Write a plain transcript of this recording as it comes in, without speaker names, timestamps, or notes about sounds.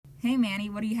Hey Manny,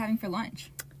 what are you having for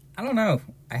lunch? I don't know.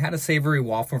 I had a savory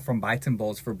waffle from Bites and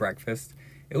Bowls for breakfast.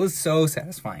 It was so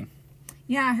satisfying.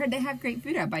 Yeah, I heard they have great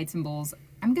food at Bites and Bowls.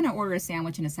 I'm gonna order a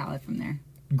sandwich and a salad from there.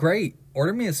 Great.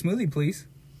 Order me a smoothie, please.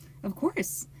 Of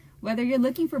course. Whether you're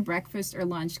looking for breakfast or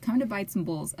lunch, come to Bites and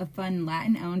Bowls, a fun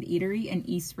Latin-owned eatery in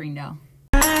East Springdale.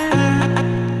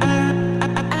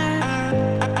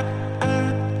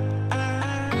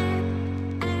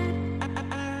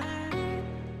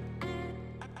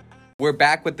 We're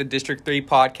back with the District 3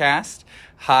 podcast.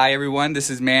 Hi, everyone. This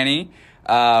is Manny.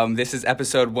 This is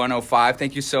episode 105.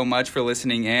 Thank you so much for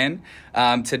listening in.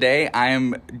 Today, I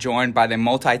am joined by the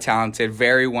multi-talented,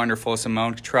 very wonderful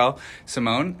Simone Cottrell.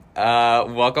 Simone,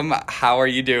 welcome. How are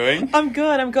you doing? I'm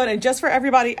good. And just for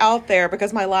everybody out there,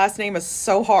 because my last name is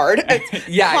so hard, it's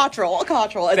Cottrell.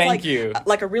 It's Thank you.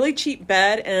 Like a really cheap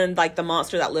bed and like the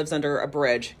monster that lives under a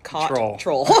bridge. Troll.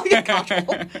 Cottrell.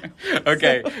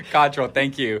 Okay, Cottrell,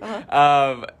 thank you.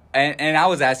 Uh-huh. And I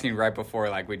was asking right before,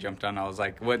 like, we jumped on, I was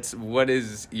like, what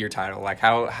is your title? Like,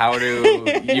 how do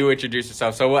you introduce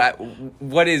yourself? So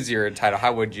what is your title?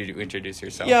 How would you introduce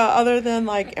yourself? Yeah, other than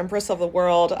like Empress of the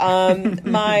World,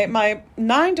 my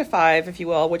 9 to 5, if you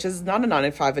will, which is not a 9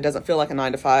 to 5, it doesn't feel like a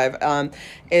 9 to 5,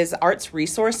 is Arts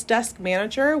Resource Desk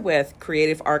Manager with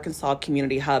Creative Arkansas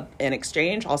Community Hub and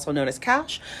Exchange, also known as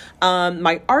CASH.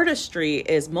 My artistry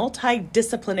is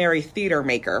multidisciplinary theater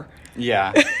maker.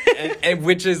 Yeah, and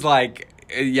which is like,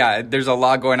 yeah, there's a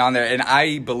lot going on there. And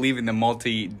I believe in the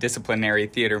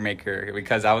multidisciplinary theater maker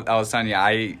because I was telling you,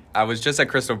 I was just at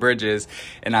Crystal Bridges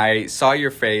and I saw your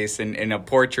face in a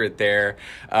portrait there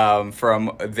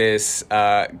from this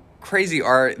crazy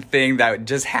art thing that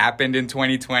just happened in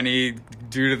 2020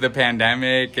 due to the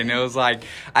pandemic, and it was like,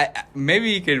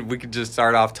 we could just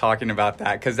start off talking about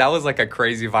that because that was like a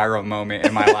crazy viral moment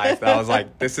in my life. That I was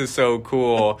like, this is so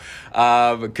cool.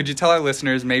 Could you tell our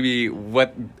listeners maybe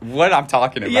what I'm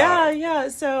talking about? Yeah.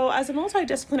 So as a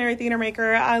multidisciplinary theater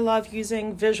maker, I love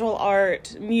using visual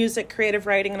art, music, creative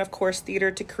writing, and of course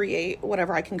theater to create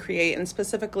whatever I can create. And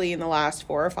specifically in the last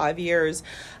 4 or 5 years,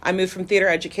 I moved from theater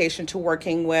education to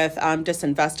working with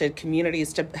disinvested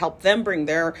communities to help them bring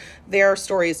their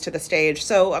stories to the stage.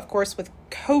 So of course with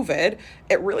COVID,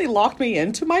 it really locked me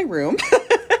into my room.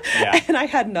 Yeah. And I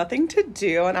had nothing to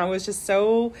do, and I was just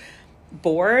so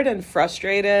bored and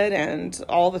frustrated and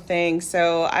all the things.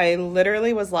 So I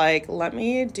literally was like, let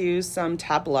me do some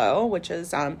tableau, which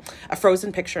is a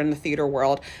frozen picture in the theater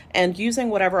world, and using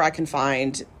whatever I can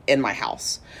find in my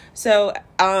house. So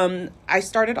I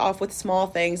started off with small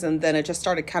things, and then it just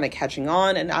started kind of catching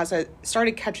on. And as I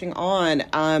started catching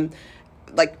on,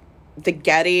 like the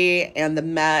Getty and the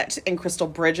Met and Crystal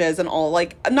Bridges and all,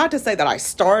 like, not to say that I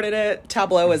started it.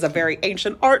 Tableau is a very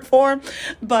ancient art form,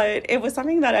 but it was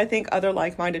something that I think other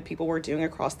like-minded people were doing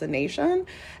across the nation.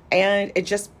 And it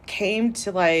just came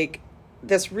to like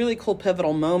this really cool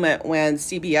pivotal moment when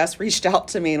CBS reached out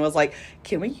to me and was like,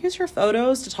 can we use your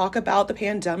photos to talk about the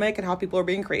pandemic and how people are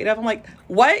being creative? I'm like,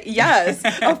 what? Yes,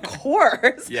 of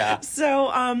course. Yeah.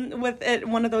 So with it,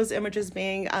 one of those images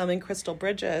being in Crystal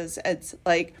Bridges, it's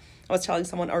like, I was telling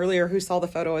someone earlier who saw the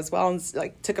photo as well and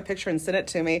like took a picture and sent it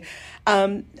to me.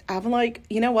 I'm like,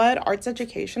 you know what? Arts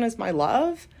education is my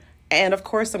love. And of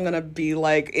course, I'm going to be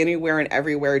like anywhere and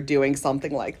everywhere doing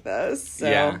something like this. So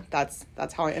yeah. That's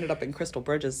how I ended up in Crystal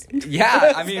Bridges.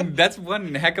 Yeah, I mean, that's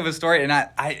one heck of a story. And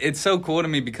I it's so cool to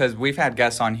me because we've had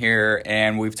guests on here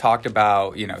and we've talked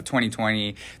about,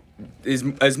 2020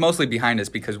 is mostly behind us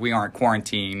because we aren't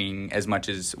quarantining as much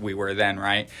as we were then,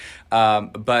 right?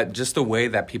 But just the way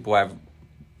that people have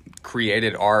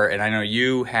created art, and I know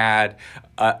you had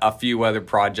a few other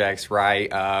projects,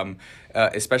 right?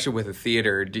 Especially with the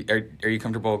theater. Are you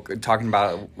comfortable talking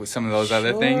about some of those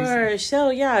other things? Sure. So,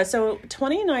 yeah. So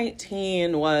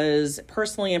 2019 was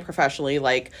personally and professionally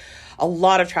like a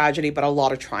lot of tragedy, but a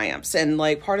lot of triumphs. And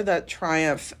like part of that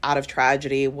triumph out of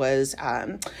tragedy was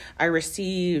I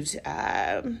received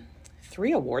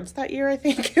 3 awards that year. I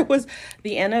think it was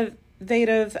the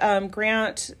Innovative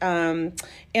Grant,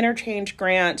 Interchange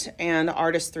Grant, and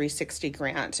Artist 360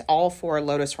 Grant, all for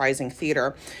Lotus Rising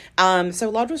Theater. So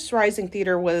Lotus Rising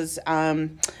Theater was a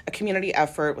community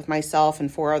effort with myself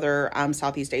and 4 other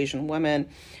Southeast Asian women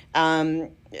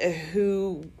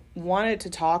who wanted to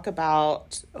talk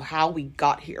about how we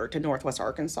got here to Northwest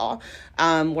Arkansas.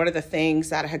 What are the things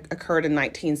that had occurred in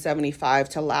 1975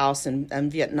 to Laos and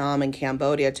Vietnam and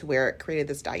Cambodia to where it created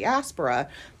this diaspora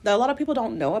that a lot of people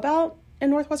don't know about in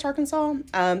Northwest Arkansas.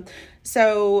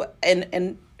 So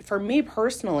for me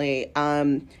personally,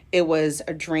 it was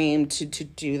a dream to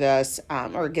do this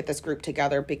or get this group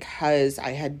together because I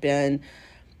had been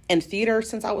in theater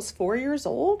since I was 4 years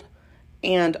old.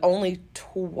 And only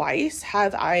twice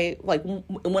have I, like,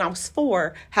 when I was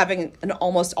 4, having an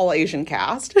almost all Asian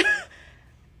cast.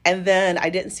 And then I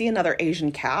didn't see another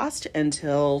Asian cast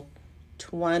until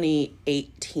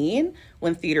 2018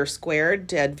 when Theater Squared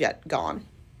did Viet Gone.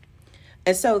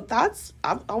 And so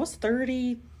I was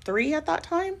 33 at that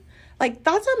time. Like,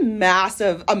 that's a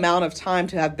massive amount of time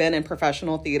to have been in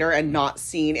professional theater and not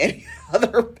seen any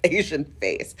other Asian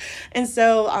face. And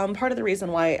so part of the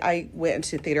reason why I went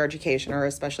into theater education, or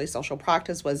especially social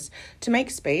practice, was to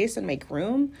make space and make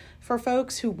room for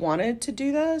folks who wanted to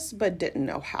do this but didn't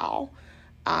know how.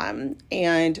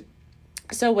 And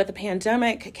so with the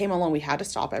pandemic came along, we had to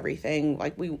stop everything.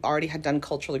 Like, we already had done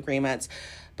cultural agreements.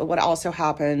 But what also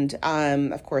happened,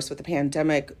 of course, with the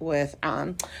pandemic, with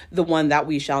the one that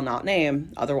we shall not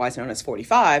name, otherwise known as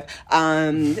 45,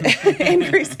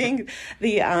 increasing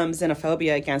the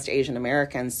xenophobia against Asian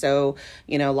Americans. So,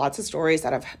 lots of stories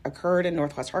that have occurred in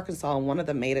Northwest Arkansas. And one of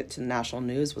them made it to the national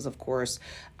news was, of course,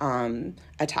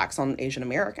 attacks on Asian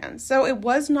Americans. So it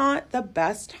was not the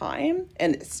best time,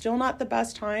 and it's still not the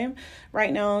best time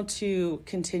right now to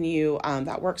continue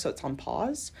that work. So it's on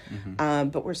pause.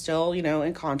 But we're still,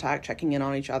 in contact, checking in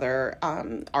on each other.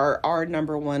 Our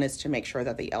number one is to make sure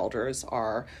that the elders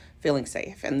are feeling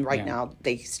safe. And right now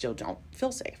they still don't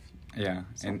feel safe. Yeah,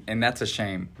 and that's a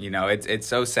shame. It's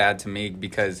so sad to me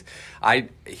because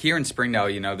here in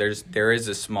Springdale, there is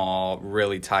a small,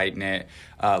 really tight-knit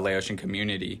Laotian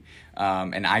community.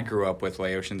 And I grew up with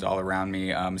Laotians all around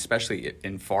me, especially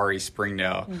in Far East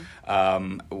Springdale,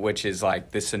 which is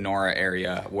like the Sonora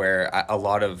area where a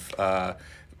lot of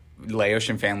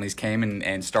Laotian families came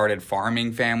and started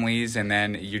farming families, and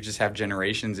then you just have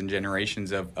generations and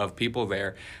generations of people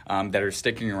there that are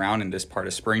sticking around in this part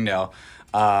of Springdale.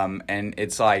 And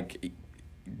it's like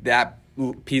that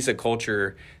piece of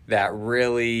culture that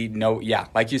really,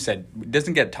 like you said,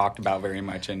 doesn't get talked about very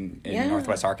much in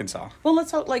Northwest Arkansas. Well,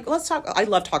 let's talk. I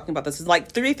love talking about this. It's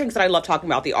like 3 things that I love talking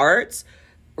about: the arts,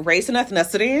 race and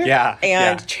ethnicity,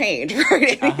 and change,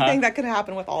 right? Anything that could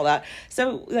happen with all that.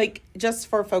 So, like, just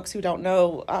for folks who don't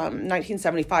know,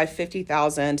 1975,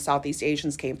 50,000 Southeast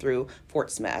Asians came through Fort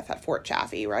Smith at Fort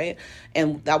Chaffee, right?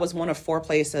 And that was one of 4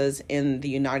 places in the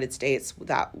United States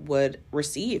that would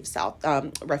receive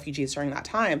refugees during that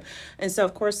time. And so,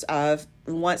 of course,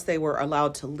 once they were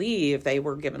allowed to leave, they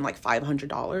were given like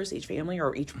 $500 each family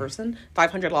or each person,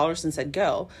 $500, and said,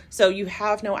 go. So you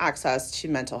have no access to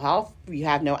mental health. You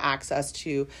have no access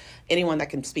to anyone that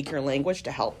can speak your language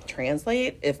to help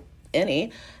translate, if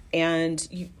any.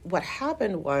 And what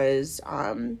happened was,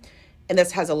 and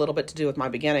this has a little bit to do with my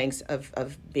beginnings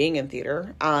of being in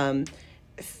theater,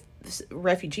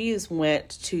 refugees went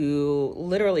to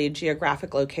literally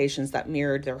geographic locations that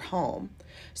mirrored their home.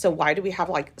 So why do we have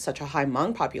like such a high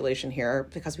Hmong population here?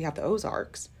 Because we have the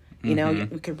Ozarks. We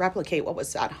could replicate what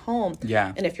was at home.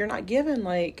 Yeah. And if you're not given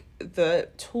like the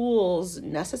tools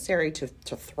necessary to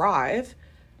thrive,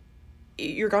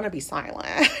 you're going to be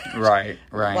silent. Right.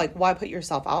 Like, why put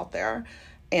yourself out there?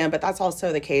 But that's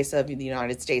also the case of the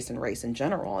United States and race in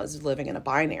general, is living in a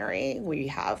binary. We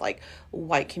have like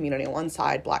white community on one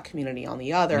side, black community on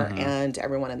the other, and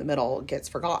everyone in the middle gets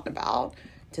forgotten about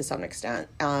to some extent.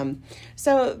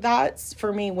 So that's,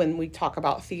 for me, when we talk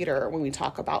about theater, when we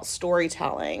talk about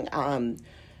storytelling,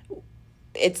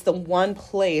 it's the one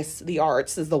place, the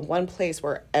arts is the one place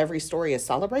where every story is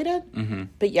celebrated,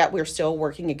 but yet we're still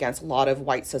working against a lot of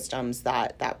white systems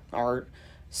that are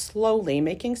slowly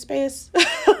making space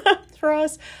for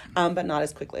us, but not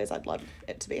as quickly as I'd love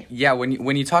it to be. Yeah,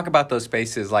 when you talk about those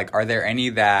spaces, like, are there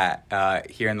any that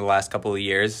here in the last couple of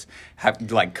years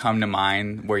have like come to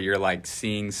mind where you're like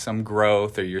seeing some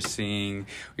growth, or you're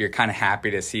kind of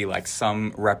happy to see like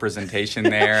some representation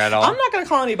there at all? I'm not going to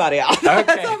call anybody out.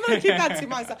 Okay. So I'm going to keep that to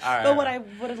myself. Right, but what I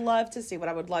would love to see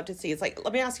is like,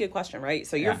 let me ask you a question, right?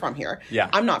 So you're from here. Yeah.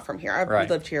 I'm not from here. I've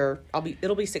lived here.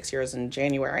 It'll be 6 years in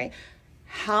January.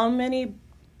 How many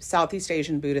Southeast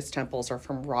Asian Buddhist temples are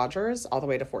from Rogers all the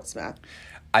way to Fort Smith?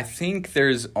 I think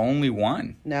there's only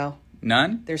one. No.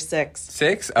 None? There's 6.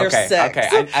 6? There's okay. 6.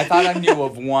 Okay. I thought I knew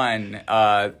of one,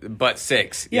 but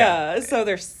 6. Yeah. So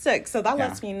there's 6. So that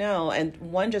lets me know. And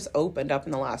one just opened up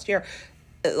in the last year.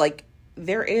 Like,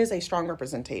 there is a strong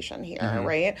representation here,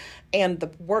 right? And the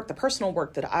personal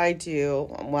work that I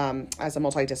do as a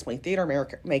multidisciplinary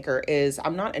theater maker is,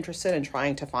 I'm not interested in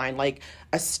trying to find like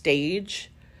a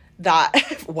stage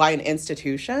why an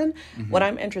institution. What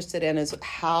I'm interested in is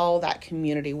how that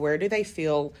community, where do they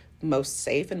feel most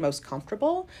safe and most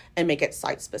comfortable, and make it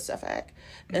site specific.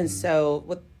 And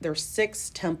so there's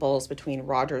 6 temples between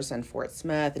Rogers and Fort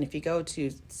Smith. And if you go to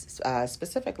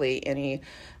specifically any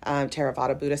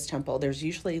Theravada Buddhist temple, there's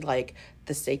usually like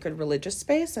the sacred religious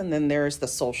space, and then there's the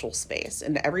social space.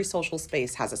 And every social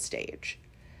space has a stage.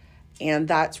 And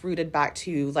that's rooted back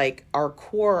to like our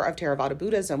core of Theravada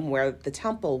Buddhism, where the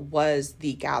temple was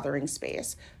the gathering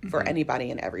space for anybody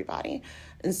and everybody.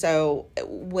 And so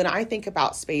when I think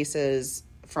about spaces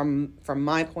from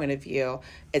my point of view,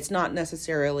 it's not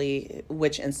necessarily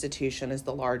which institution is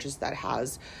the largest that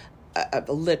has a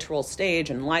literal stage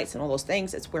and lights and all those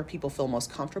things. It's where people feel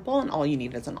most comfortable, and all you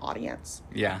need is an audience.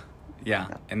 Yeah.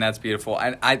 And that's beautiful.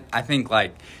 I think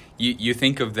like you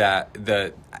think of that,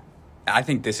 I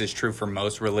think this is true for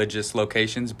most religious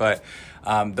locations, but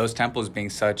those temples being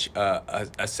such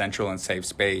a central and safe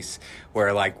space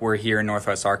where like we're here in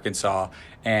Northwest Arkansas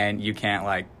and you can't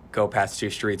like go past 2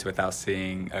 streets without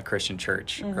seeing a Christian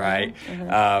church, right?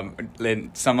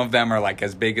 And some of them are like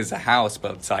as big as a house,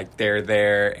 but it's like they're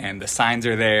there and the signs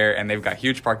are there and they've got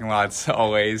huge parking lots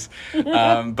always.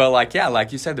 But like, yeah,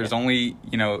 like you said, there's only,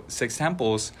 6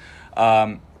 temples.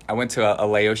 I went to a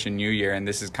Laotian New Year, and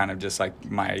this is kind of just like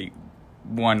my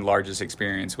one largest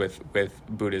experience with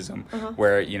Buddhism,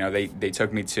 where they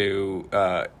took me to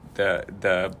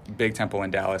the big temple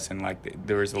in Dallas, and like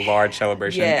there was a large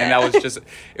celebration, and that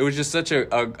was just such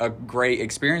a great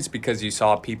experience because you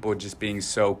saw people just being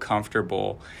so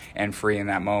comfortable and free in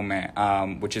that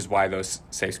moment, which is why those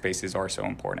safe spaces are so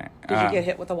important. Did you get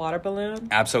hit with a water balloon?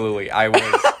 Absolutely, I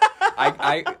was.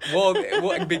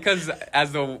 Well, because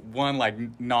as the one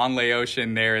like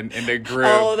non-Laotian there in the group.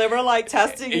 Oh, they were like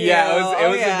testing you. Yeah, it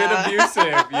was a bit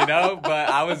abusive, but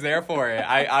I was there for it.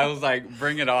 I was like,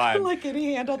 bring it on. Like, can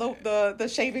he handle the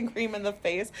shaving cream in the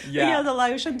face? Yeah. The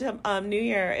Laotian New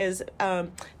Year is the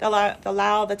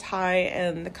Lao, the Thai,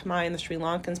 and the Khmer and the Sri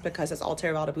Lankans, because it's all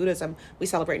Theravada Buddhism, we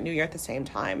celebrate New Year at the same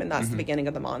time, and that's the beginning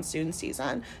of the monsoon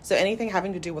season. So anything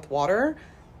having to do with water,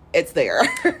 it's there.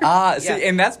 See,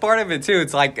 and that's part of it too.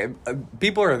 It's like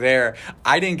people are there.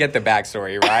 I didn't get the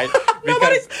backstory, right?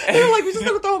 Because they're like, we just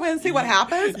gonna throw them in and see what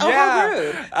happens. Oh, how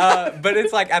rude. But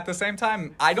it's like at the same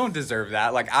time, I don't deserve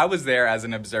that. Like I was there as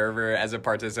an observer, as a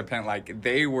participant. Like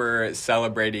they were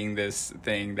celebrating this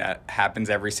thing that happens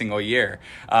every single year.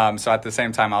 So at the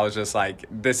same time, I was just like,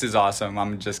 this is awesome.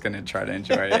 I'm just gonna try to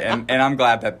enjoy it, and I'm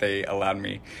glad that they allowed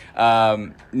me.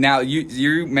 Now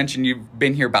you mentioned you've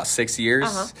been here about 6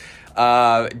 years.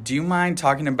 Do you mind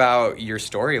talking about your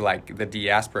story, like the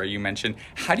diaspora you mentioned?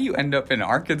 How do you end up in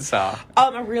Arkansas?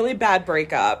 A really bad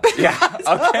breakup. Yeah.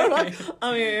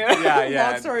 Okay.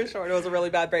 Long story short, it was a really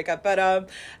bad breakup.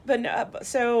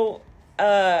 So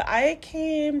I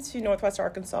came to Northwest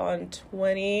Arkansas in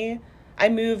I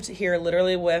moved here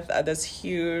literally with this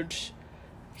huge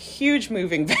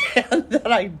moving van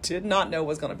that I did not know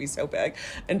was going to be so big,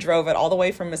 and drove it all the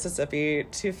way from Mississippi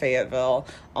to Fayetteville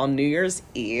on New Year's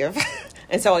Eve.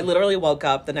 And so I literally woke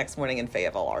up the next morning in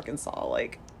Fayetteville, Arkansas,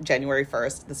 like January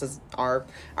 1st. This is our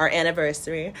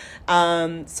anniversary.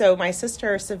 So my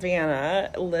sister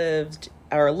Savannah lives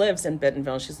in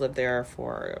Bentonville. She's lived there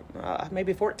for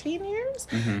maybe 14 years.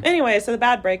 Anyway, so the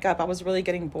bad breakup, I was really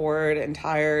getting bored and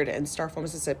tired in Starkville,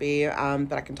 Mississippi,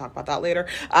 but I can talk about that later.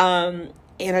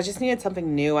 And I just needed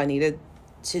something new. I needed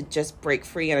to just break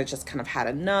free, and I just kind of had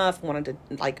enough. Wanted to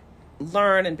like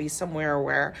learn and be somewhere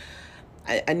where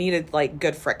I needed like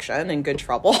good friction and good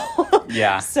trouble.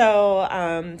 Yeah.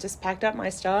 So just packed up my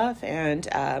stuff, and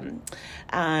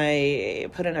I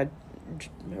put in a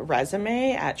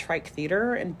resume at Trike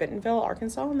Theater in Bentonville,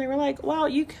 Arkansas, and they were like, well,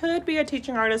 you could be a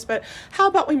teaching artist, but how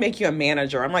about we make you a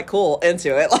manager? I'm like, cool,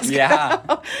 into it, let's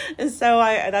go. And so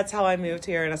that's how I moved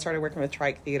here, and I started working with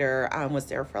Trike Theater. Was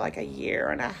there for like a year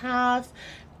and a half,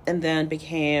 and then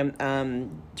became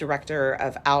director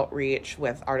of outreach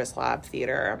with Artist Lab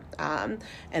Theater, and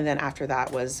then after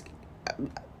that was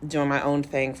doing my own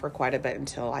thing for quite a bit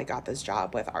until I got this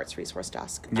job with Arts Resource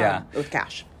Desk. With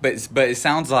Cash. But it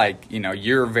sounds like,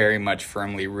 you're very much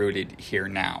firmly rooted here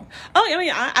now. Oh, I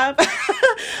mean,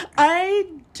 I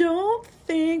don't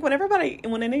think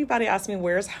when anybody asks me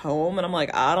where's home, and I'm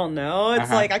like, I don't know.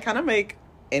 It's like I kind of make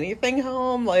anything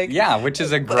home, like, yeah, which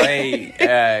is a great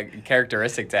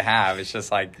characteristic to have. It's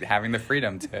just like having the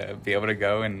freedom to be able to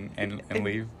go and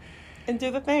leave. And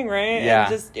do the thing, right? Yeah. And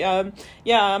just,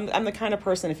 I'm the kind of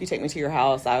person, if you take me to your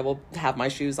house, I will have my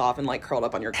shoes off and like curled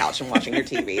up on your couch and watching your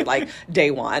TV, like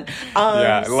day one.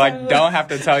 Don't have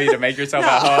to tell you to make yourself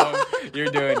at home.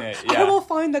 You're doing it. Yeah. I will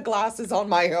find the glasses on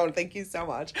my own. Thank you so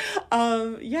much.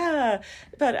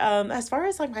 But as far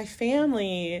as like my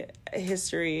family,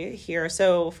 history here.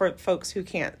 So for folks who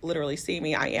can't literally see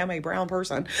me, I am a brown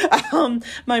person.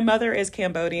 My mother is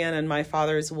Cambodian and my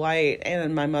father's white,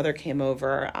 and my mother came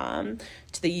over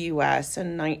to the U.S.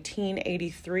 in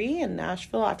 1983 in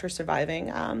Nashville after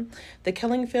surviving the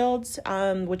Killing Fields,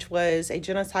 which was a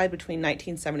genocide between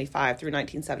 1975 through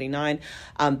 1979.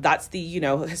 That's the,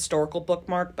 historical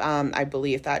bookmark. I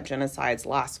believe that genocides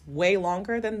last way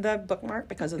longer than the bookmark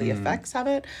because of the effects of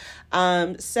it.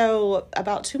 So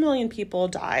about 2 million people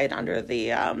died under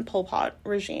the Pol Pot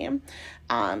regime.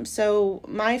 So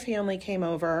my family came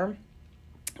over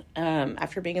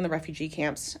after being in the refugee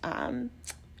camps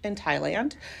in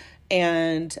Thailand,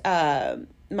 and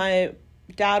my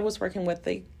dad was working with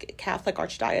the Catholic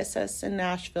Archdiocese in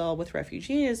Nashville with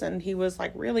refugees, and he was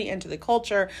like really into the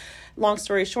culture. Long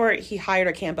story short, he hired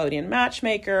a Cambodian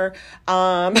matchmaker. He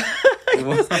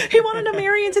wanted to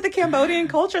marry into the Cambodian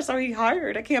culture, so he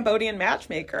hired a Cambodian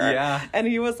matchmaker. Yeah. And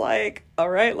he was like, all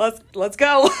right, let's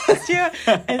go. Yeah.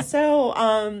 And so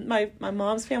my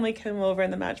mom's family came over,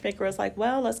 and the matchmaker was like,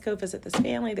 well, let's go visit this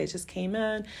family. They just came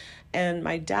in, and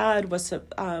my dad was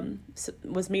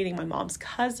meeting my mom's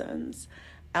cousins.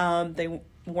 They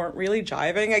weren't really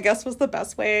jiving, I guess was the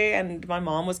best way. And my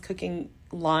mom was cooking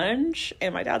lunch,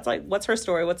 and my dad's like, what's her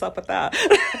story? What's up with that?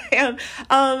 And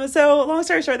so long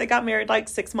story short, they got married like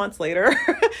 6 months later.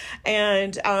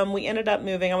 And we ended up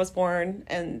moving. I was born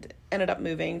and ended up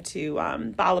moving to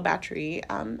Balabatry,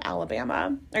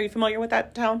 Alabama. Are you familiar with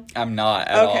that town? I'm not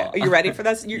at all. Are you ready for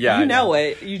this? Yeah, you know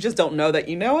it. You just don't know that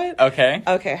you know it. Okay.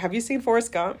 Okay. Have you seen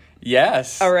Forrest Gump?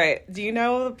 Yes. All right. Do you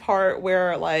know the part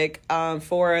where like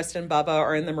Forrest and Bubba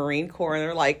are in the Marine Corps and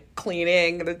they're like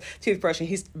cleaning the toothbrush, and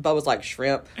Bubba's like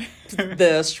shrimp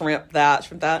this, shrimp that,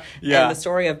 shrimp that. Yeah. And the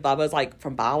story of Bubba's like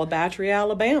from Balabatry,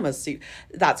 Alabama. See,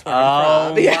 that's where Oh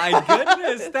I'm from. my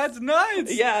goodness, that's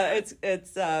nuts. Yeah,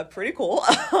 it's pretty cool.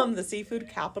 The seafood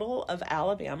capital of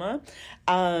Alabama.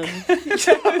 So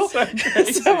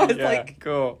it's like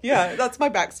cool. Yeah, that's my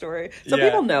backstory. So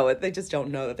people know it; they just don't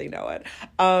know that they know it.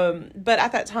 But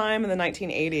at that time in the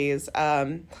 1980s,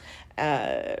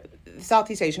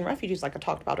 Southeast Asian refugees, like I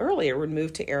talked about earlier, would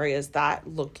move to areas that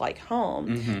looked like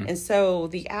home. Mm-hmm. And so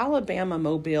the Alabama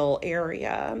Mobile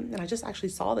area, and I just actually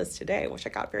saw this today, which I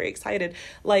got very excited.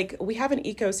 Like, we have an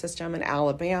ecosystem in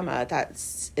Alabama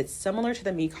it's similar to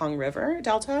the Mekong River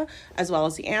Delta as well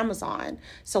as the Amazon.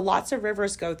 So lots of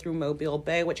rivers go through Mobile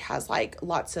Bay, which has like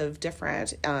lots of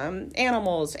different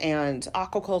animals and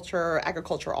aquaculture,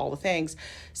 agriculture, all the things.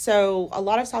 So a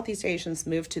lot of Southeast Asians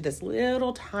moved to this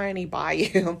little tiny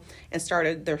bayou and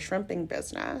started their shrimping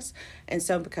business. And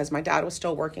so because my dad was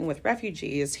still working with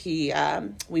refugees,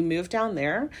 we moved down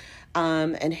there,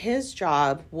 and his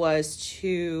job was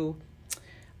to,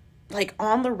 like,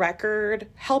 on the record,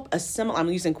 help assimilate, I'm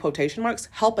using quotation marks,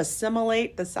 help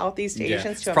assimilate the Southeast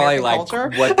Asians to American culture.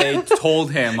 It's probably like what they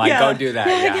told him, like, go do that.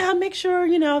 Yeah, make sure,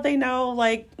 they know,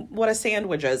 like, what a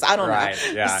sandwich is. I don't know.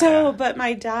 Yeah, but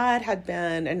my dad had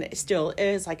been, and still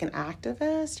is, like, an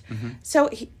activist. Mm-hmm. So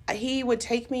he would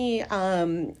take me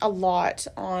a lot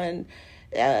on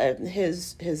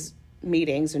his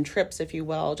meetings and trips, if you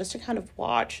will, just to kind of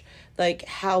watch like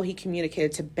how he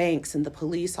communicated to banks and the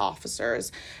police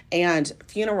officers and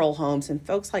funeral homes and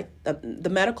folks like the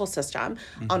medical system,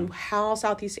 mm-hmm. on how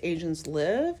Southeast Asians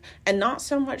live, and not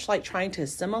so much like trying to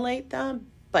assimilate them,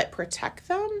 but protect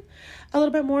them a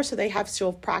little bit more so they have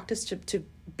still practice to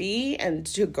be and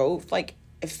to go like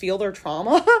feel their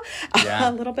trauma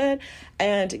a little bit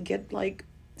and get like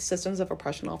systems of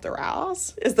oppression off their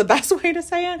ass is the best way to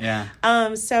say it. Yeah.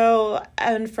 So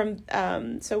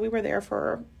we were there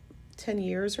for 10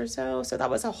 years or so. So that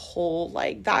was a whole,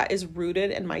 like, that is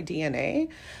rooted in my DNA.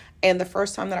 And the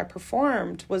first time that I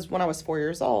performed was when I was 4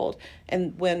 years old.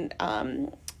 And when,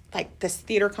 like, this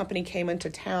theater company came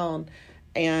into town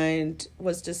and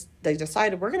they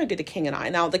decided we're going to do The King and I.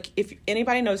 Now, if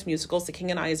anybody knows musicals, The King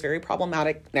and I is very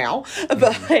problematic now,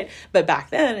 mm-hmm. but back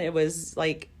then it was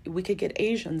like we could get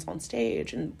Asians on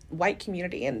stage and white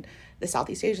community and the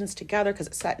Southeast Asians together because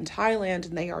it's set in Thailand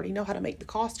and they already know how to make the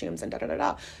costumes and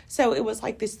da-da-da-da. So it was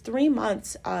like this 3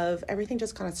 months of everything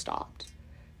just kind of stopped.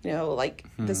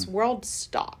 This world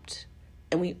stopped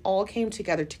and we all came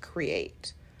together to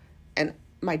create. And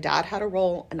my dad had a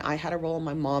role and I had a role.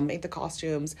 My mom made the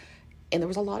costumes, and there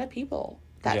was a lot of people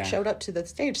that showed up to the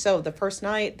stage. So the first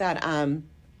night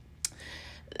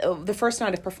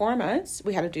of performance,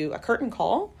 we had to do a curtain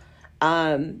call.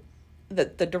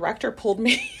 The director pulled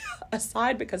me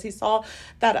aside because he saw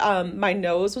that my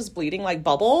nose was bleeding like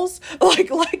bubbles.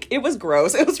 Like it was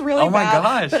gross. It was really Oh my bad.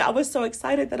 gosh. But I was so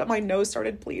excited that my nose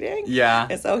started bleeding. Yeah.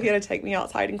 And so he had to take me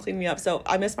outside and clean me up. So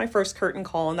I missed my first curtain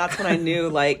call, and that's when I knew,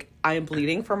 like, I am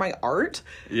bleeding for my art.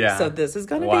 Yeah. So this is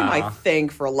going to be Wow. my thing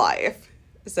for life.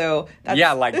 So that's,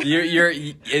 Yeah, like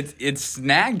it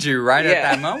snagged you right at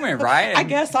that moment, right? I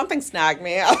guess something snagged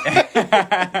me.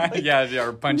 Yeah,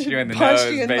 or punched you in the Punched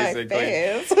nose, you in basically. my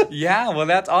face. Yeah, well,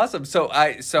 that's awesome. So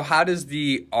how does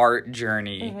the art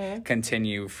journey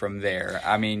continue from there?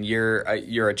 I mean, you're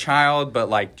a child, but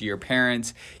like, do your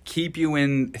parents keep you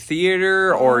in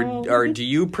theater, or do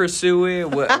you pursue it?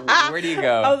 Where do you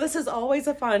go? Oh, this is always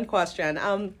a fun question.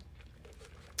 Well,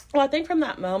 I think from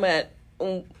that moment,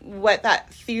 what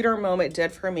that theater moment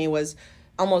did for me was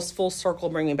almost full circle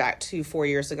bringing back to 4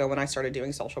 years ago when I started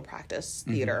doing social practice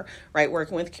theater, right?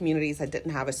 Working with communities that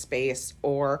didn't have a space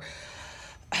or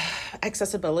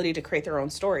accessibility to create their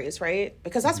own stories, right?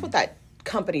 Because that's what that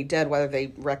company did, whether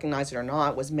they recognized it or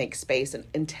not, was make space, and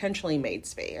intentionally made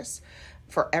space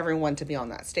for everyone to be on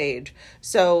that stage.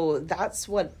 So that's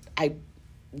what I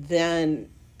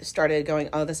then started going,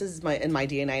 oh, this is in my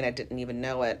DNA, and I didn't even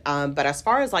know it. But as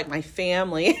far as like my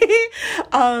family,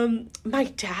 my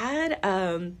dad,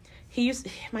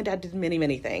 my dad did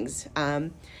many things.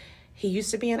 He used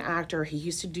to be an actor. He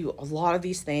used to do a lot of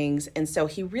these things. And so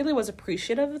he really was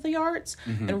appreciative of the arts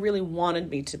and really wanted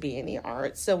me to be in the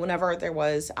arts. So whenever there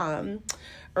was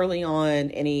early on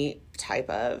any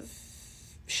type of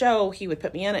show, he would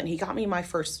put me in it, and he got me my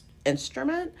first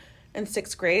instrument in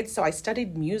 6th grade. So I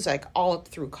studied music all up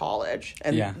through college.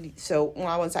 And so when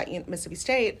I was at Mississippi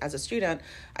State as a student,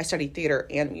 I studied theater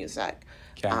and music.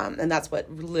 Okay. And that's what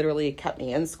literally kept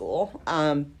me in school.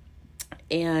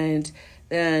 And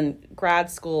then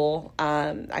grad school,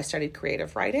 I studied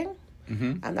creative writing.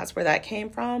 And that's where that came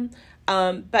from.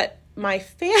 But my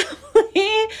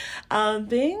family,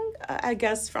 being, I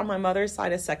guess, from my mother's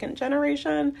side, a second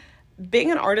generation,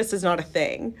 being an artist is not a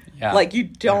thing. Yeah. Like, you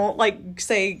don't like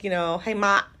say, hey,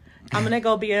 Ma, I'm gonna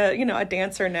go be a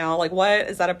dancer now. Like, what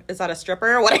is that? Is that a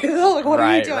stripper? What are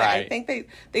you doing? Right. I think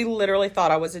they literally thought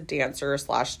I was a dancer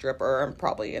 / stripper,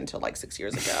 probably until like 6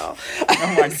 years ago.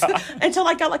 Oh my God. Until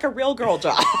I got like a real girl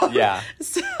job. Yeah.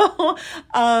 So,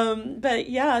 but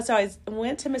yeah, so I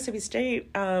went to Mississippi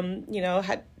State.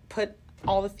 Had put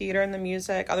all the theater and the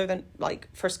music, other than like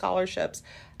for scholarships,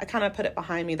 I kind of put it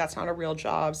behind me. That's not a real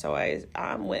job. So I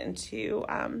went into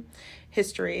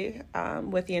history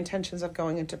with the intentions of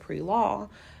going into pre-law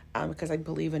because I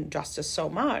believe in justice so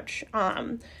much.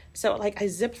 So like I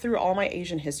zipped through all my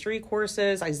Asian history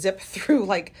courses. I zipped through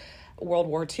like World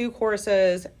War II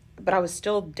courses, but I was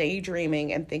still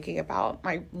daydreaming and thinking about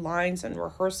my lines and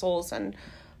rehearsals and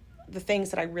the things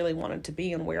that I really wanted to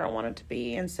be and where I wanted to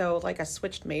be. And so like I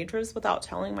switched majors without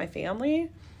telling my family.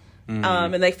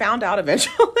 And they found out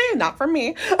eventually, not from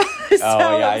me.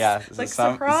 Yeah. Like,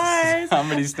 surprise.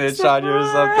 Somebody snitched on you or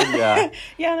something. Yeah.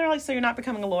 Yeah, and they're like, so you're not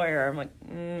becoming a lawyer? I'm like,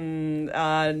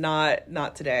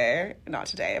 not today.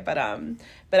 But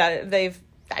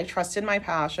I trusted my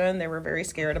passion. They were very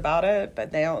scared about it,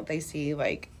 but they see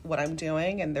like what I'm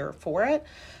doing and they're for it.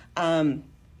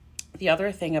 The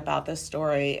other thing about this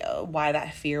story, why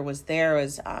that fear was there,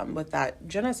 was with that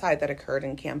genocide that occurred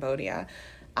in Cambodia.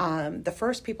 The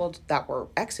first people that were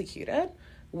executed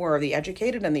were the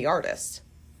educated and the artists.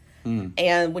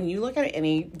 And when you look at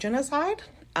any genocide,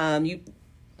 you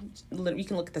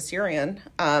can look at the Syrian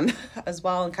as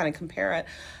well and kind of compare it.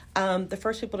 The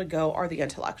first people to go are the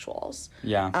intellectuals.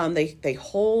 Yeah. They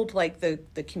hold like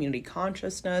the community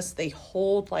consciousness. They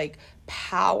hold like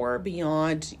power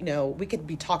beyond, we could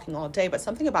be talking all day, but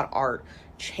something about art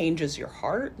changes your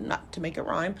heart, not to make it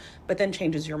rhyme, but then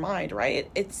changes your mind, right?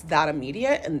 It's that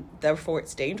immediate, and therefore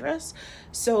it's dangerous.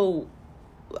 So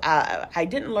I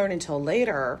didn't learn until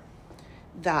later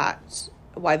that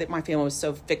my family was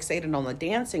so fixated on the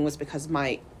dancing was because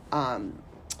my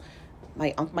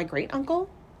great uncle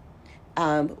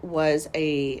was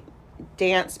a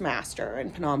dance master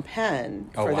in Phnom Penh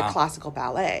for the classical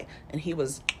ballet, and he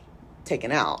was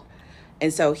taken out.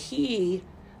 And so he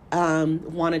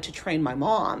wanted to train my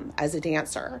mom as a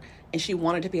dancer, and she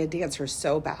wanted to be a dancer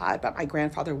so bad, but my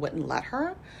grandfather wouldn't let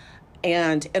her.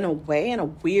 And in a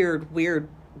weird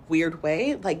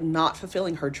way, like not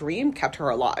fulfilling her dream kept her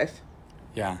alive.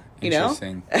 Yeah.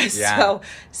 Interesting. Yeah.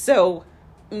 So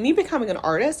me becoming an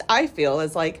artist, I feel,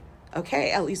 is like,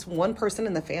 okay, at least one person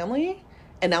in the family,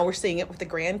 and now we're seeing it with the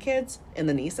grandkids and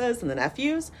the nieces and the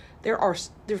nephews, they're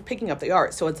picking up the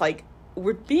art. So it's like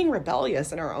we're being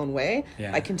rebellious in our own way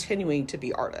by continuing to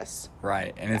be artists.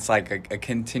 Right. And it's like a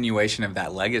continuation of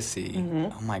that legacy.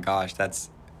 Oh my gosh, that's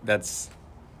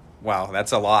wow,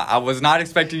 that's a lot. I was not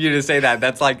expecting you to say that.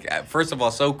 That's like, first of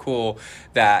all, so cool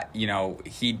that, you know,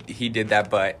 he did that,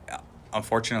 but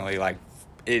unfortunately, like,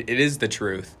 it is the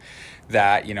truth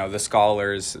that, you know, the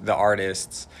scholars, the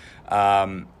artists,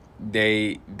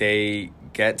 they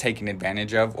get taken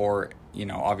advantage of, or, you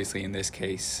know, obviously in this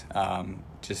case,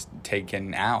 just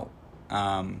taken out,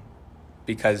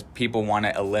 because people want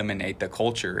to eliminate the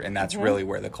culture, and that's really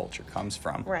where the culture comes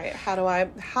from. Right. How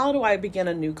do I begin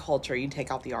a new culture? You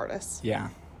take out the artists. Yeah.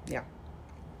 Yeah.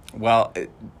 Well,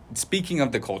 speaking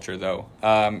of the culture, though,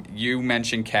 you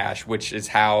mentioned Cash, which is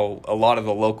how a lot of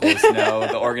the locals know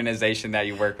the organization that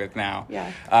you work with now.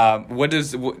 Yeah. What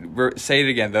does say it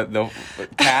again? The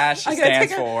Cash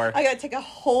stands for. I gotta take a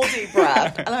whole deep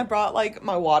breath, and I brought like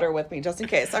my water with me just in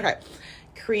case. Okay.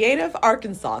 Creative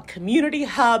Arkansas Community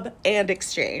Hub and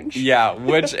Exchange. Yeah,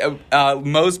 which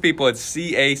most people, it's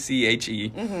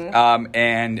CACHE.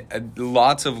 And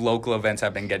lots of local events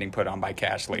have been getting put on by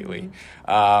Cash lately.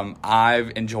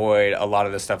 I've enjoyed a lot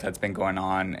of the stuff that's been going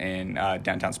on in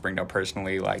downtown Springdale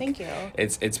personally. Like, thank you.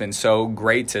 It's been so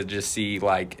great to just see,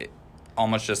 like,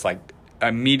 almost just like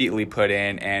immediately put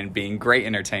in and being great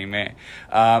entertainment.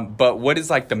 But what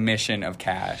is like the mission of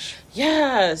Cash?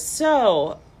 Yeah,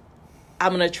 so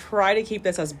I'm going to try to keep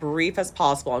this as brief as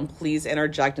possible, and please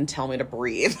interject and tell me to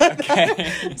breathe.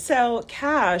 Okay. So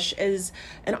CASH is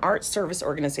an art service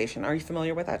organization. Are you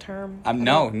familiar with that term?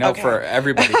 No, okay. For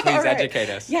everybody. Please right. Educate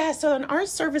us. Yeah, so an art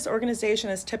service organization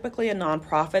is typically a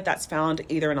nonprofit that's found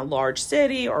either in a large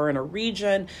city or in a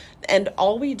region. And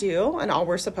all we do, and all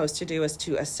we're supposed to do, is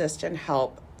to assist and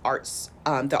help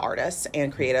the artists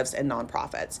and creatives and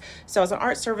nonprofits. So as an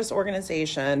art service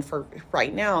organization for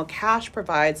right now, CASH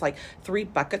provides like 3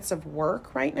 buckets of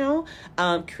work right now: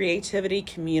 creativity,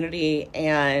 community,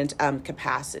 and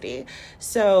capacity.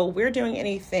 So we're doing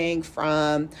anything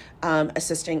from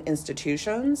assisting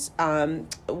institutions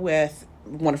with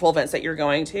wonderful events that you're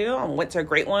going to. I went to a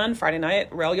great one Friday night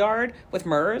at Rail Yard with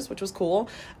MERS, which was cool,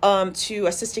 to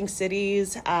assisting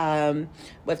cities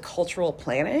with cultural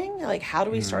planning. Like, how do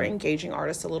we start engaging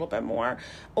artists a little bit more?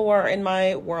 Or in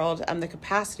my world, the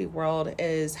capacity world,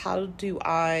 is how do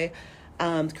I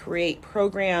create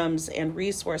programs and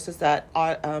resources that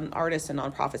artists and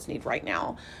nonprofits need right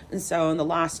now? And so in the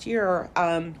last year,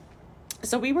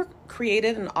 so we were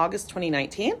created in August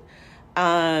 2019.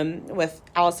 With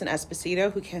Allison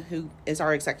Esposito, who is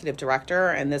our executive director.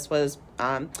 And this was,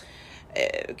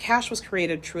 CASH was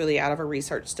created truly out of a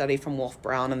research study from Wolf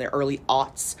Brown in the early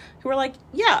aughts, who were like,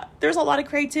 yeah, there's a lot of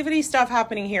creativity stuff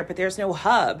happening here, but there's no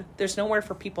hub. There's nowhere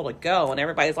for people to go. And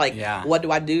everybody's like, what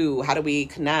do I do? How do we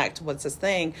connect? What's this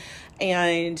thing?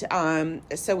 And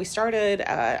so we started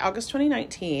August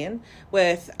 2019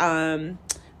 with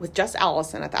just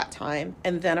Allison at that time.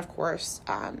 And then, of course,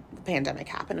 the pandemic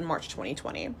happened in March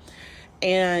 2020.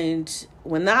 And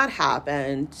when that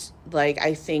happened, like,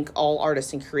 I think all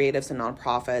artists and creatives and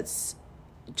nonprofits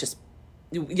just,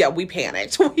 we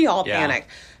panicked. We all panicked.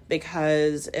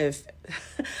 Because if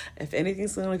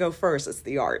anything's going to go first, it's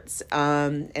the arts.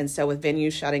 And so with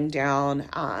venues shutting down,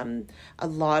 a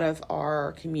lot of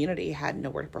our community had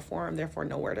nowhere to perform, therefore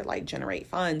nowhere to, like, generate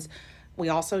funds. We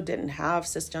also didn't have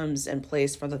systems in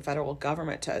place for the federal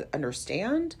government to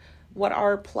understand what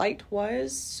our plight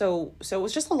was. So it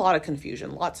was just a lot of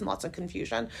confusion, lots and lots of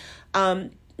confusion.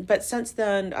 But since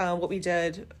then, what we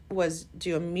did was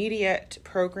do immediate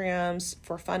programs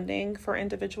for funding for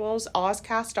individuals.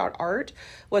 Ozcast.art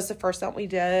was the first that we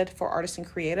did for artists and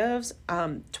creatives.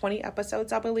 20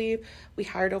 episodes, I believe. We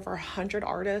hired over 100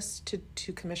 artists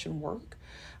to commission work,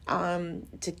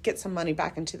 to get some money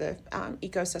back into the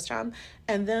ecosystem.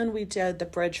 And then we did the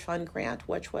Bridge Fund Grant,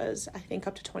 which was, I think,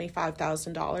 up to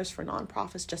 $25,000 for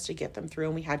nonprofits just to get them through.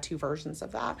 And we had 2 versions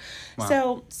of that. Wow.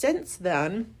 So since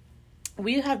then,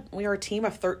 we are a team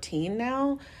of 13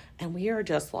 now, and we are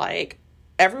just like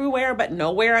everywhere but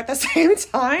nowhere at the same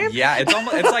time. Yeah,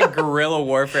 it's like guerrilla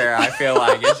warfare. I feel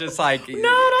like it's just like no,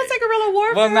 don't say guerrilla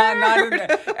warfare. Well,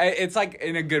 not it's like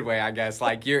in a good way, I guess.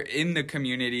 Like, you're in the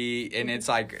community, and it's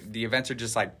like the events are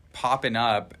just like popping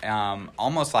up,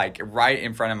 almost like right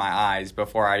in front of my eyes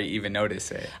before I even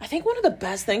notice it. I think one of the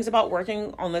best things about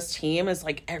working on this team is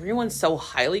like everyone's so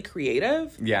highly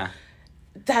creative. Yeah.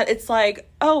 That it's like,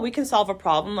 oh, we can solve a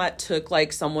problem that took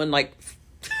like someone like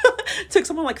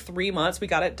 3 months. We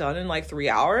got it done in like 3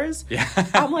 hours. Yeah.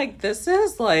 I'm like, this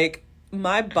is like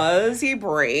my buzzy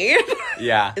brain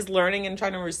is learning and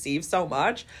trying to receive so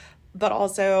much. But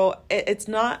also it's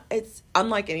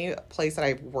unlike any place that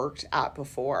I've worked at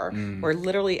before, where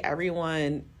literally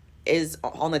everyone is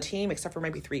on the team except for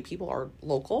maybe 3 people are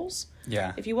locals,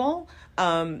 if you will.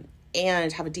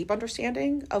 and have a deep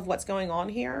understanding of what's going on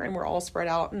here. And we're all spread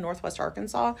out in Northwest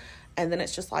Arkansas. And then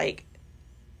it's just like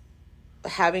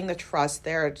having the trust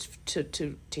there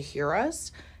to hear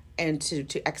us and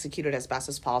to execute it as best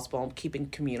as possible, and keeping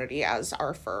community as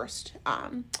our first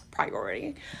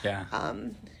priority. Yeah.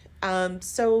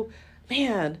 So,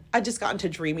 man, I just got into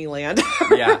dreamy land.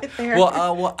 Yeah. Right there.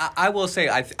 Well, I will say,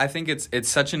 I think it's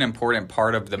such an important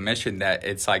part of the mission that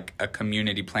it's like a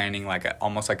community planning, like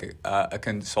almost like a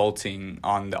consulting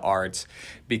on the arts,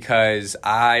 because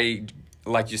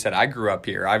like you said, I grew up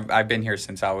here. I've been here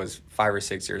since I was 5 or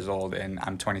 6 years old, and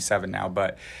I'm 27 now.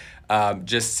 But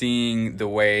just seeing the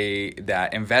way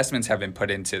that investments have been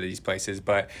put into these places.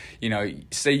 But,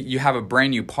 say you have a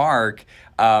brand new park,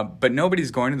 but nobody's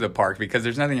going to the park because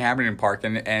there's nothing happening in the park.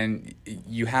 And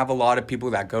you have a lot of people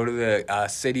that go to the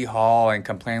city hall and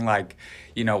complain like,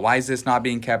 why is this not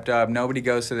being kept up? Nobody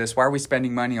goes to this. Why are we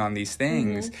spending money on these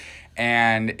things? Mm-hmm.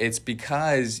 And it's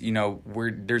because,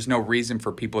 there's no reason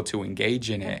for people to engage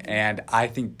in it. And I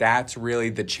think that's really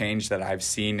the change that I've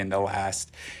seen in the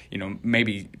last,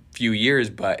 maybe few years,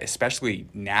 but especially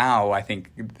now, I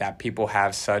think that people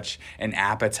have such an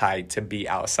appetite to be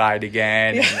outside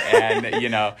again.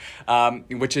 Yeah.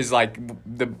 and which is like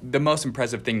the most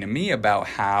impressive thing to me about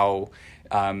how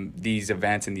these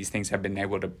events and these things have been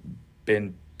able to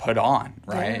been put on,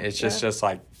 right? Yeah, it's just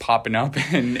like popping up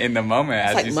in the moment,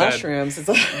 as like you mushrooms. said.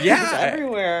 It's it's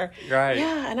everywhere. Right.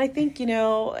 Yeah, and I think,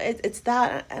 it's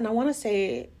that, and I want to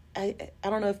say, I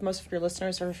don't know if most of your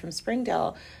listeners are from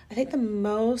Springdale. I think the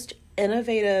most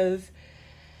innovative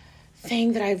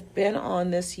thing that I've been on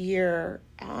this year,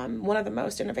 one of the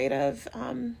most innovative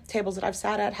tables that I've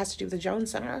sat at has to do with the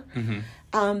Jones Center.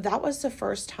 Mm-hmm. That was the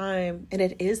first time, and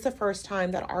it is the first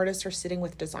time, that artists are sitting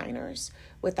with designers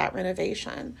with that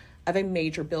renovation of a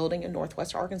major building in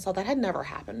Northwest Arkansas. That had never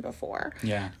happened before.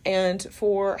 Yeah. And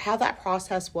for how that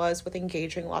process was with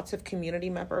engaging lots of community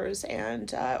members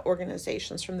and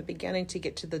organizations from the beginning to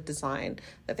get to the design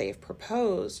that they've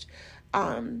proposed.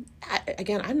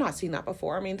 Again, I've not seen that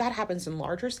before. I mean, that happens in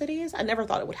larger cities. I never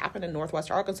thought it would happen in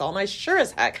Northwest Arkansas. And I sure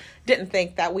as heck didn't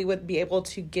think that we would be able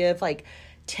to give like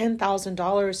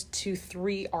 $10,000 to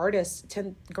 3 artists,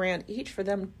 $10,000 each for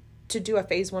them to do a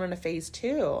phase 1 and a phase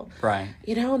 2. Right.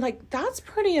 And like, that's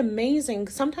pretty amazing.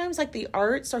 Sometimes like the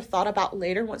arts are thought about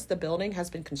later once the building has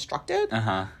been constructed.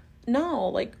 Uh-huh. No,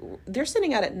 like they're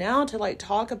sitting at it now to like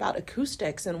talk about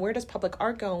acoustics and where does public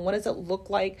art go and what does it look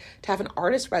like to have an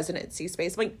artist residency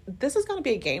space. Like, this is going to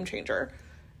be a game changer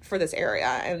for this area,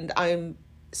 and I'm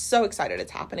so excited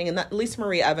it's happening. And that Lisa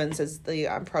Marie Evans is the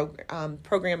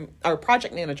program or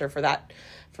project manager for that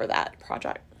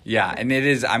project. Yeah, and it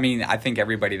is, I mean, I think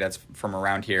everybody that's from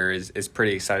around here is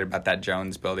pretty excited about that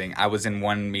Jones building. I was in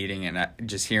one meeting and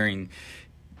just hearing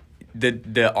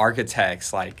the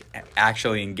architects like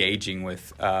actually engaging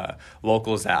with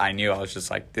locals that I knew. I was just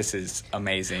like, this is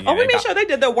amazing. We made sure they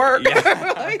did the work.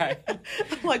 Yeah,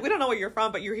 like, we don't know where you're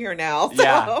from, but you're here now.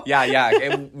 So.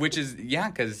 Yeah. Which is,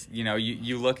 because,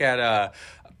 you look at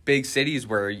big cities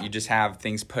where you just have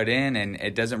things put in and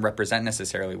it doesn't represent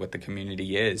necessarily what the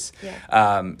community is.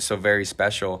 Yeah. So very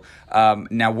special.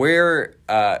 Now we're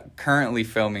currently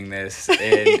filming this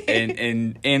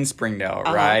in Springdale,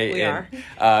 right? We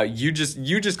are. You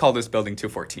just call this building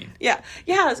 214. Yeah,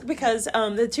 because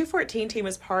the 214 team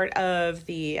is part of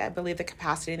I believe the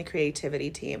capacity and the creativity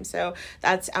team. So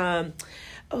that's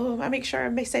I make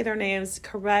sure I say their names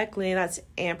correctly. That's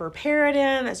Amber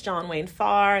Paradin, that's John Wayne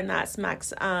Farr, and that's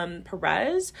Max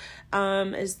Perez,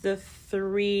 is the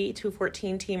 3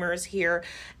 214 teamers here.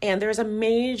 And there's a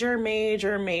major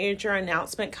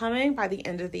announcement coming by the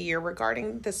end of the year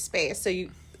regarding this space. So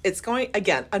it's going,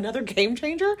 again, another game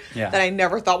changer that I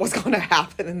never thought was going to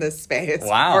happen in this space.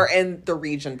 Wow. Or in the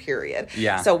region, period.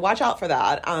 Yeah. So watch out for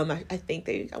that. I think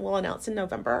they will announce in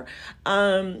November.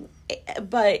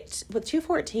 But with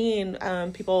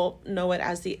 214, people know it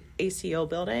as the ACO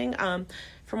building.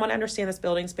 From what I understand, this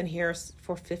building's been here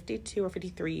for 52 or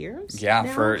 53 years. Yeah,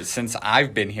 now. since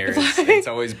I've been here, it's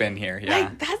always been here. Yeah.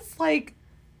 Like, that's like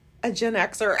a Gen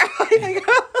Xer, I think.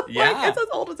 Yeah. Like, it's as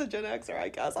old as a Gen Xer, I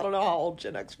guess. I don't know how old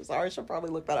Gen Xers are. I should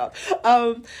probably look that up.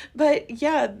 But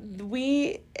yeah,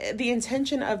 the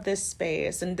intention of this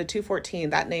space, and the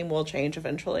 214, that name will change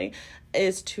eventually,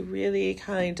 is to really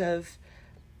kind of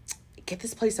get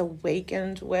this place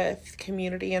awakened with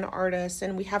community and artists.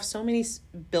 And we have so many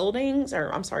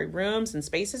rooms and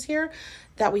spaces here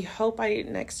that we hope by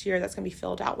next year that's going to be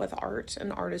filled out with art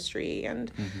and artistry.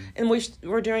 And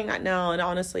we're doing that now. And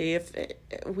honestly, if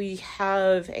we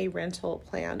have a rental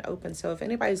plan open, so if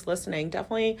anybody's listening,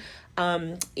 definitely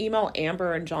email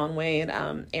Amber and John Wayne,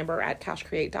 Amber at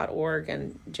cashcreate.org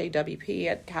and JWP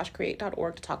at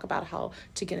cashcreate.org to talk about how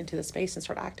to get into the space and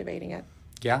start activating it.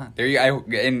 Yeah, there you go.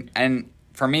 And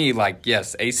for me, like,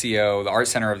 yes, ACO, the Art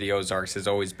Center of the Ozarks, has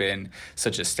always been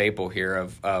such a staple here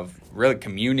of really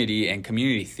community and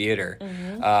community theater.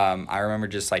 I remember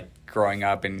just like growing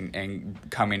up and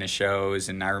coming to shows,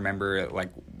 and I remember like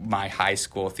my high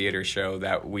school theater show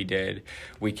that we did.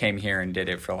 We came here and did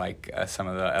it for like some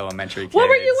of the elementary kids. What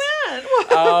were you in?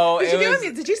 Oh,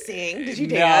 Did you sing? Did you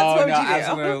dance? What would you do?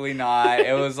 Absolutely not.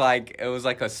 It was like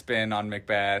a spin on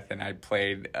Macbeth, and I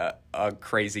played a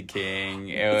crazy king.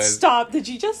 It was Stop! Did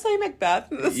you just say Macbeth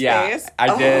in the space? Yeah,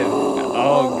 I did.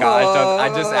 Oh gosh, I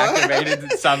just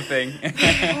activated something.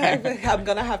 I'm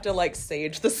gonna have to like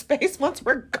sage the space once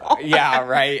we're gone. Yeah,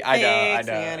 right. I Thanks,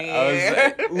 know.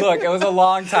 Annie. Look, it was a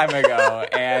long time ago,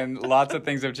 and lots of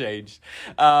things have changed.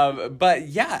 But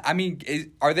yeah, I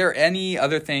mean, are there any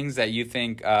other things that you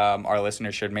think our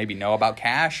listeners should maybe know about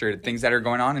Cash, or things that are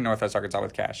going on in Northwest Arkansas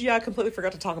with Cash? Yeah, I completely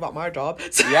forgot to talk about my job.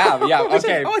 Yeah.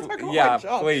 Okay. Yeah,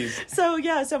 please. So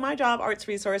my job, Arts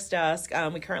Resource Desk.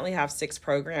 We currently have 6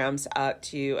 programs up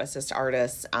to assist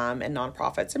artists and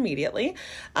nonprofits immediately.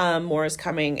 More is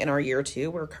coming in our year 2.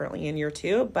 We're currently in year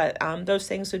 2, but those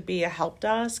things would be a help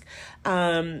desk,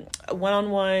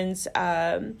 one-on-ones,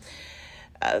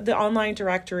 the online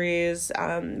directories,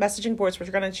 messaging boards, which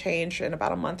are going to change in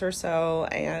about a month or so,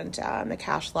 and the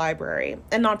Cash Library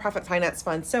and nonprofit finance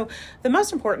funds. So the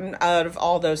most important out of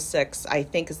all those 6, I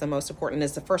think, is the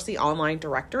online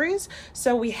directories.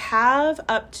 So we have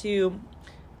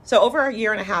over a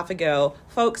year and a half ago,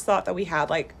 folks thought that we had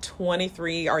like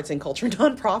 23 arts and culture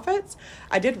nonprofits.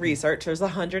 I did research. There's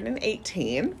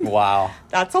 118. Wow.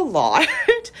 That's a lot.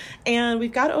 And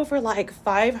we've got over like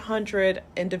 500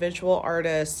 individual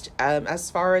artists, as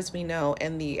far as we know,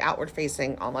 in the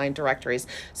outward-facing online directories.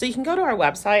 So you can go to our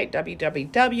website,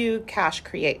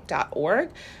 www.cashcreate.org,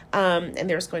 and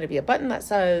there's going to be a button that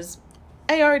says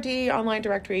ARD online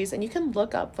directories, and you can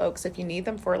look up folks if you need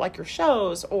them for like your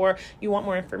shows, or you want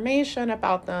more information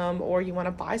about them, or you want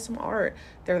to buy some art.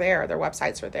 They're there. Their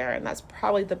websites are there, and that's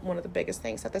probably one of the biggest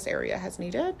things that this area has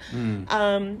needed.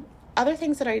 Other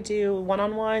things that I do,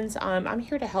 one-on-ones, I'm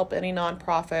here to help any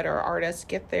nonprofit or artist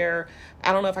get their,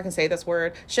 I don't know if I can say this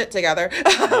word, shit together.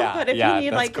 Yeah, but if you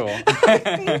need that's cool.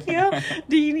 Thank you.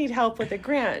 Do you need help with a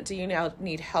grant? Do you now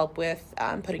need help with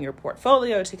putting your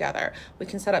portfolio together? We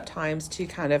can set up times to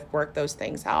kind of work those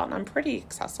things out, and I'm pretty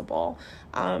accessible.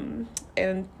 And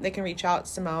they can reach out,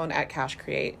 Simone at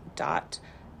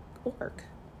cashcreate.org.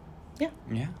 Yeah.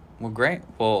 Yeah. Well, great.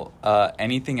 Well,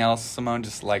 anything else, Simone?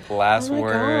 Just like last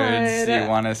words you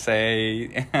want to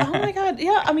say? Oh my God.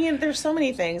 Yeah. I mean, there's so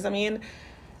many things. I mean,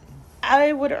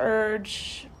 I would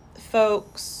urge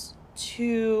folks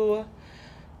to,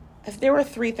 if there were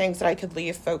 3 things that I could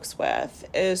leave folks with,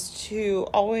 is to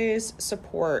always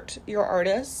support your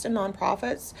artists and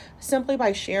nonprofits simply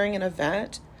by sharing an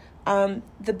event.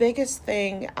 The biggest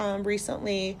thing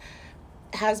recently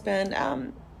has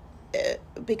been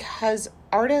because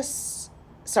artists,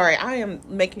 I am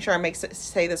making sure I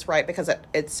say this right because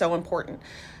it's so important.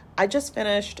 I just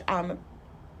finished the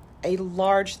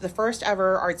first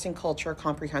ever arts and culture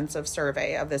comprehensive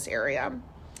survey of this area.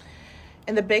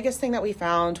 And the biggest thing that we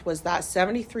found was that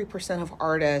 73% of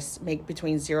artists make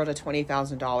between $0 to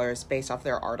 $20,000 based off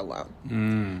their art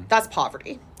alone. That's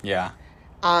poverty. Yeah.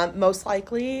 Most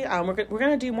likely, we're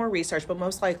going to do more research, but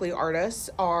most likely artists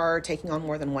are taking on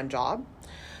more than one job.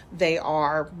 They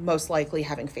are most likely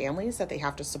having families that they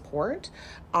have to support.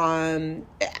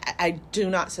 I do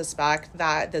not suspect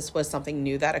that this was something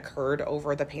new that occurred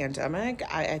over the pandemic.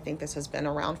 I think this has been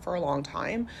around for a long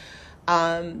time.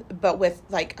 But with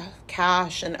like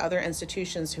Cash and other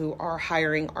institutions who are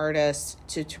hiring artists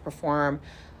to perform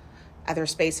other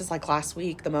spaces, like last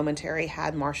week, the Momentary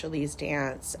had Marsha Lee's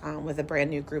dance with a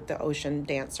brand new group, the Ocean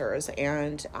Dancers,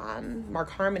 and Mark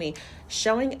Harmony.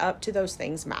 Showing up to those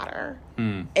things matter.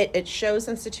 It shows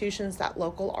institutions that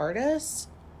local artists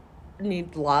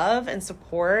need love and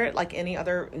support like any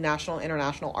other national,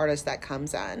 international artist that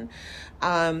comes in.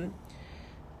 The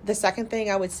second thing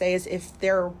I would say is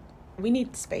we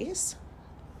need space.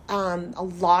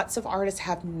 Lots of artists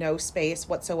have no space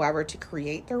whatsoever to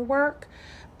create their work.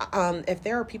 If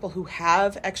there are people who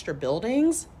have extra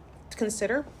buildings,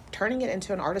 consider turning it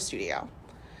into an artist studio.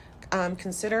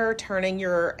 Consider turning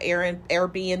your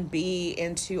Airbnb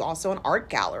into also an art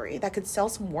gallery that could sell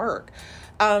some work.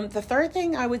 The third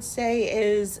thing I would say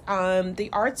is the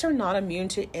arts are not immune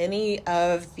to any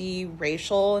of the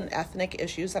racial and ethnic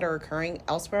issues that are occurring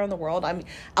elsewhere in the world. I mean,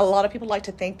 a lot of people like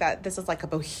to think that this is like a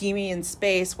bohemian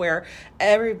space where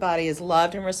everybody is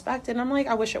loved and respected. And I'm like,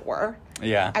 I wish it were.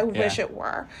 Yeah. I wish it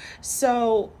were.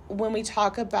 So when we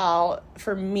talk about,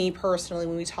 for me personally,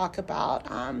 when we talk about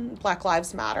Black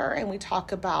Lives Matter and we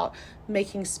talk about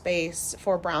making space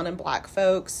for brown and black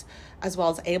folks, as well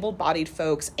as able-bodied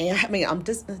folks, and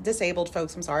disabled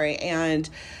folks, and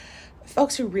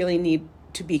folks who really need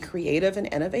to be creative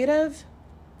and innovative,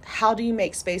 how do you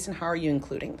make space and how are you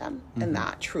including them in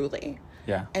that truly?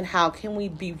 Yeah. And how can we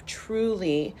be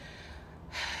truly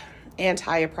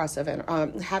anti-oppressive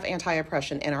and have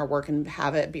anti-oppression in our work and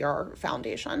have it be our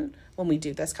foundation when we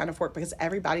do this kind of work, because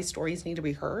everybody's stories need to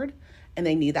be heard and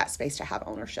they need that space to have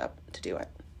ownership to do it.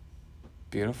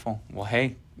 Beautiful. Well,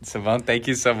 hey, Simone, thank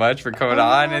you so much for coming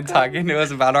on and talking to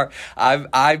us about art.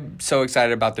 I'm so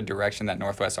excited about the direction that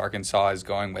Northwest Arkansas is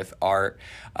going with art,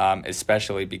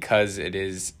 especially because it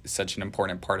is such an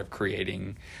important part of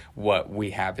creating what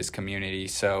we have as community.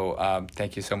 So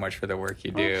thank you so much for the work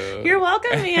you do. You're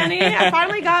welcome, Manny. I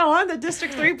finally got on the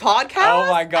District 3 podcast.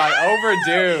 Oh, my God.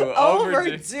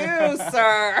 Overdue,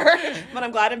 sir. But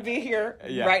I'm glad to be here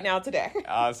right now today.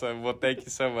 Awesome. Well, thank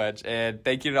you so much. And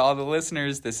thank you to all the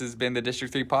listeners. This has been the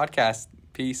District 3 podcast.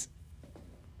 Peace.